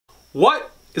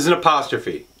What is an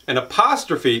apostrophe? An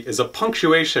apostrophe is a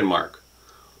punctuation mark.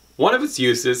 One of its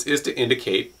uses is to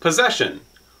indicate possession.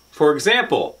 For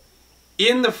example,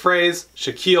 in the phrase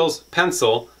Shaquille's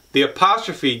pencil, the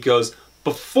apostrophe goes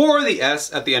before the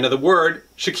S at the end of the word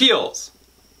Shaquille's.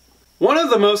 One of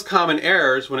the most common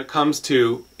errors when it comes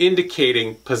to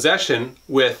indicating possession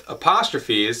with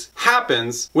apostrophes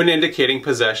happens when indicating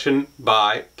possession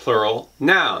by plural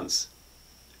nouns.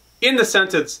 In the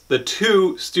sentence, the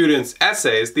two students'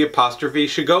 essays, the apostrophe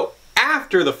should go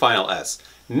after the final S,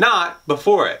 not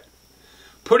before it.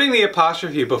 Putting the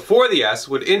apostrophe before the S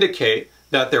would indicate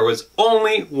that there was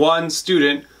only one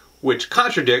student, which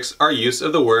contradicts our use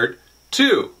of the word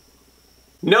two.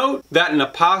 Note that an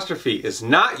apostrophe is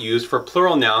not used for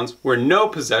plural nouns where no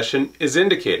possession is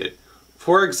indicated.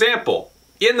 For example,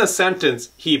 in the sentence,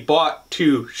 he bought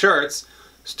 2 shirts,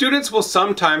 students will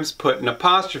sometimes put an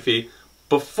apostrophe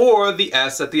before the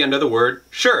S at the end of the word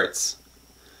shirts.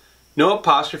 No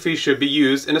apostrophe should be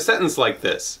used in a sentence like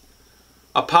this.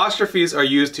 Apostrophes are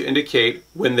used to indicate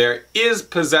when there is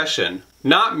possession,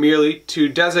 not merely to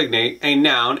designate a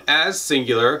noun as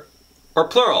singular or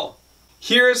plural.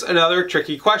 Here's another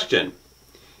tricky question.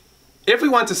 If we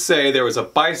want to say there was a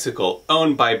bicycle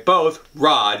owned by both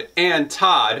Rod and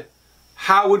Todd,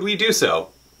 how would we do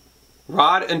so?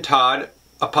 Rod and Todd,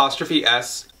 apostrophe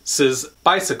S, says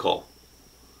bicycle.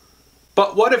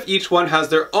 But what if each one has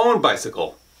their own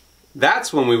bicycle?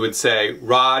 That's when we would say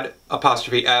Rod,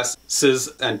 apostrophe S, says,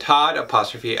 and Todd,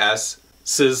 apostrophe S,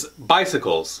 says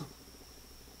bicycles.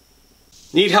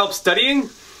 Need help studying?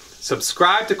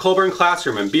 Subscribe to Colburn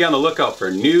Classroom and be on the lookout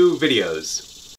for new videos.